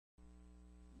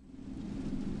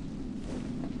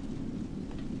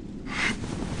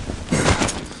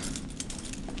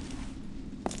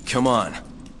Come on.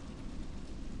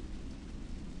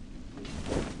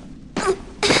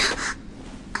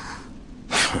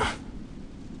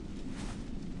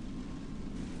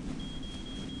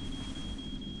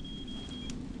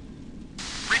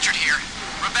 Richard here.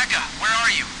 Rebecca, where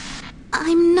are you?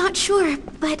 I'm not sure,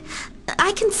 but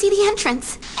I can see the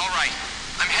entrance. All right.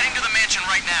 I'm heading to the mansion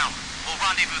right now. We'll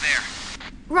rendezvous there.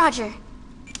 Roger.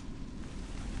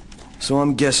 So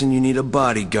I'm guessing you need a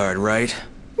bodyguard, right?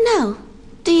 No.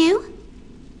 Do you?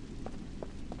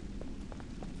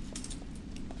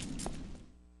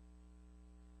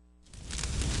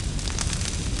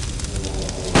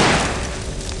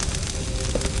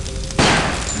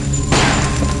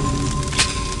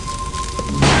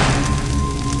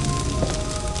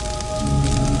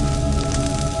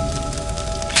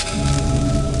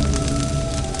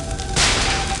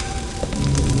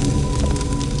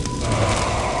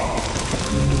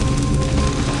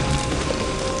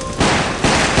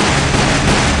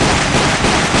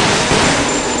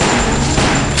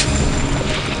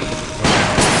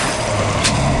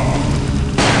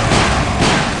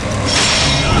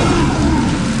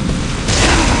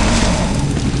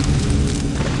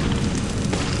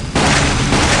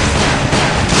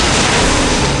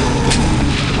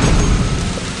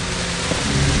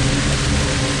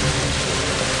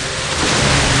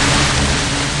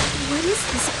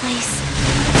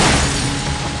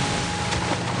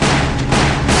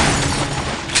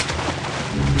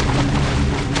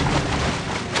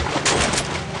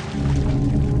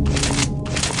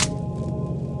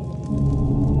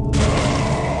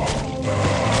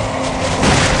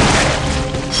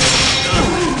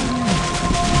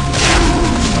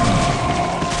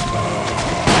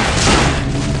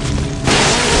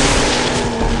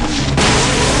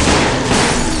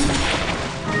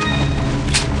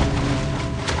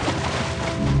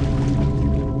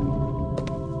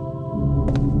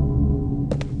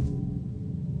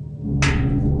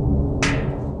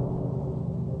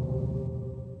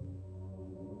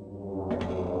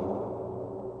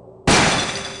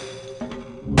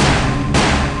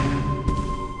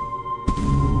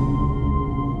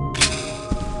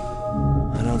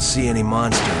 See any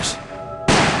monsters.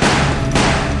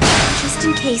 Just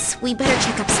in case, we better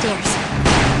check upstairs.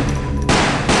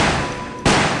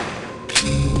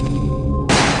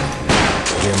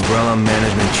 The Umbrella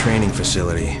Management Training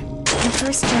Facility. The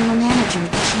first general manager,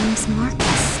 James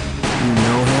Marcus. You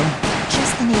know him?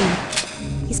 Just the name.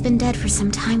 He's been dead for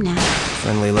some time now.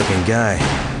 Friendly looking guy.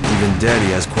 Even dead,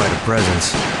 he has quite a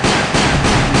presence.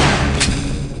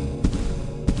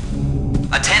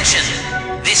 Attention!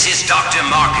 This is Dr.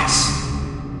 Marcus.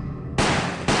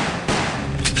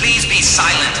 Please be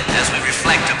silent as we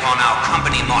reflect upon our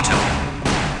company motto.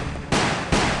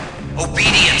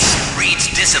 Obedience breeds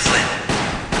discipline.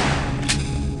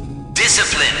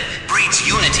 Discipline breeds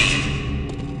unity.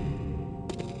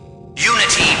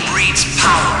 Unity breeds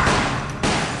power.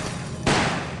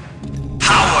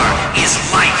 Power is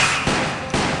life.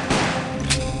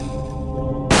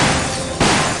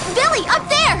 Billy, up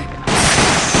there!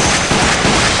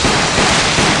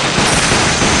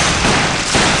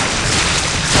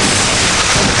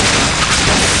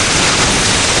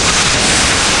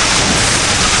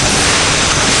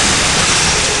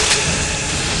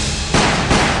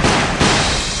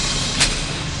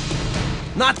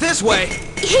 Not this way!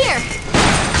 Here!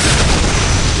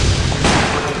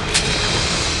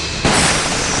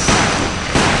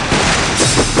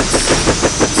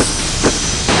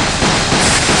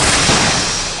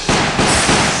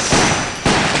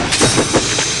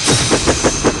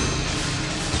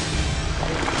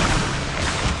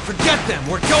 Forget them!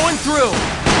 We're going through!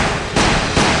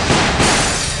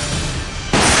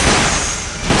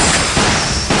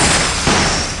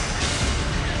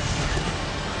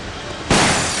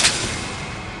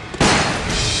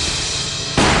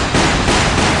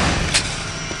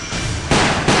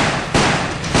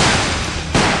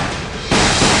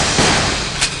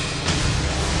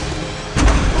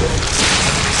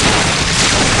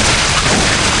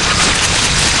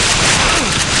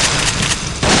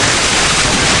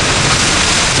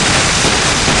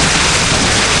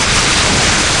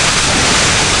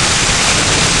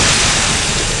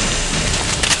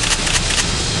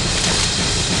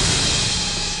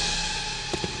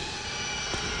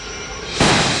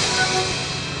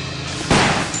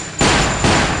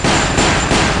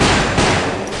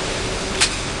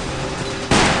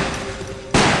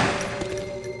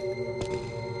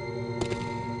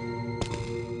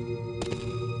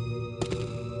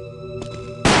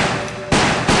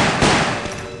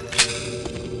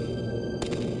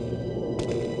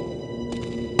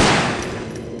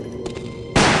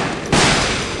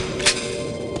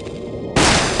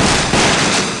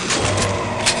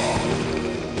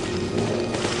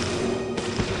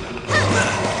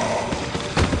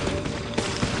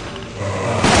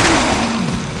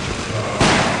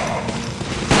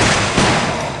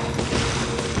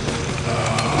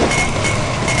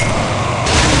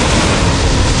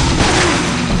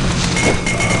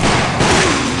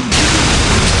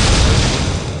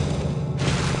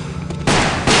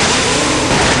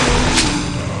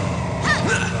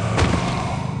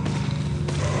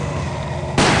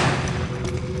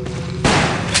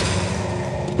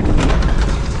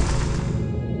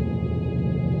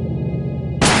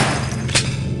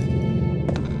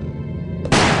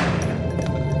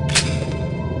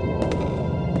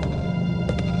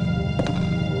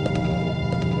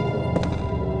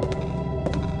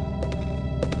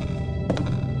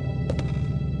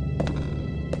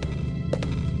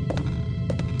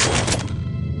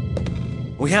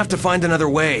 We have to find another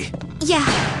way. Yeah,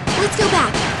 let's go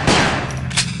back.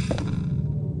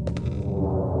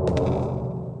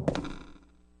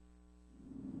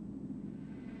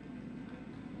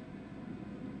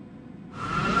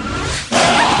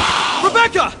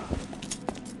 Rebecca!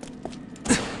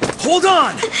 Hold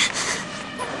on!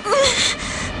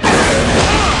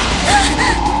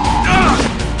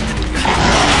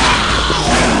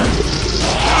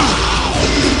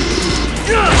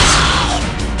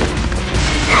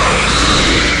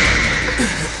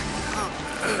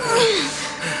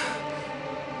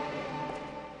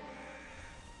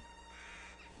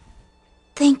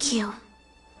 Thank you.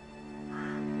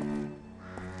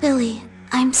 Billy,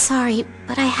 I'm sorry,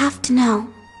 but I have to know.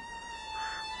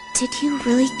 Did you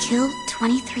really kill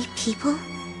 23 people?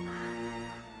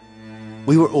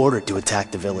 We were ordered to attack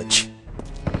the village.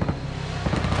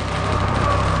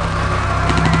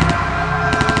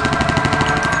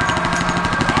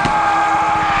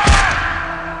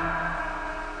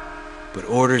 But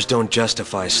orders don't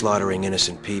justify slaughtering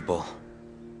innocent people.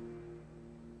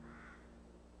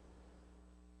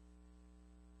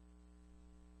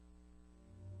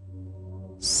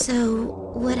 So,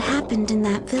 what happened in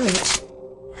that village?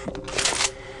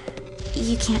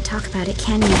 You can't talk about it,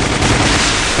 can you?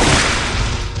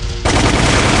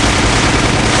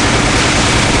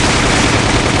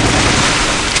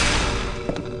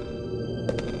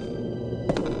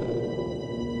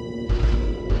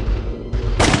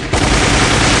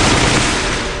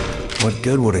 What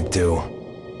good would it do?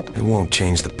 It won't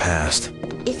change the past.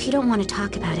 If you don't want to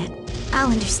talk about it,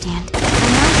 I'll understand. I'm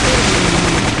not afraid of you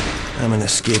anymore. I'm an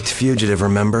escaped fugitive,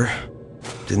 remember?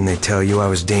 Didn't they tell you I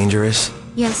was dangerous?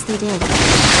 Yes, they did.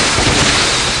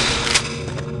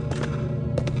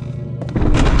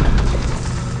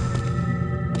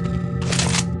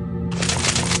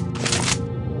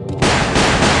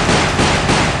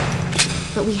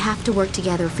 But we have to work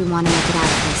together if we want to make it out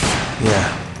of this.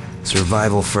 Yeah.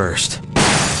 Survival first.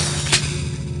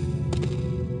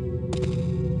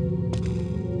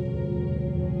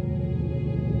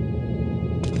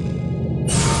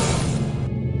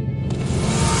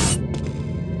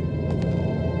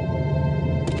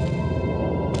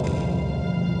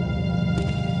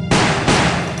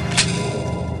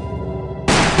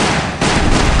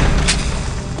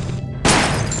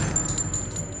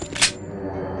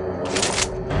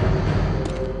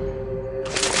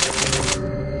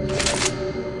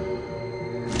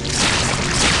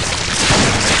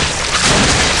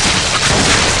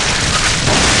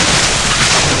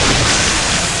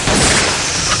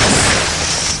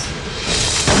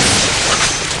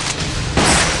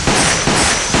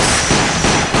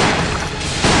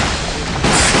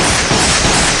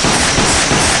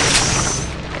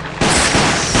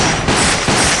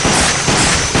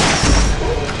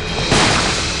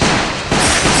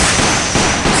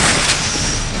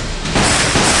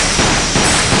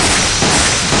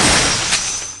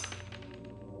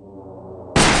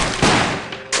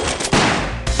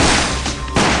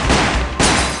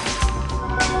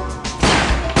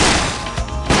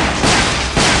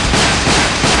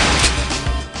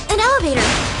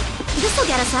 This'll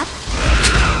get us up.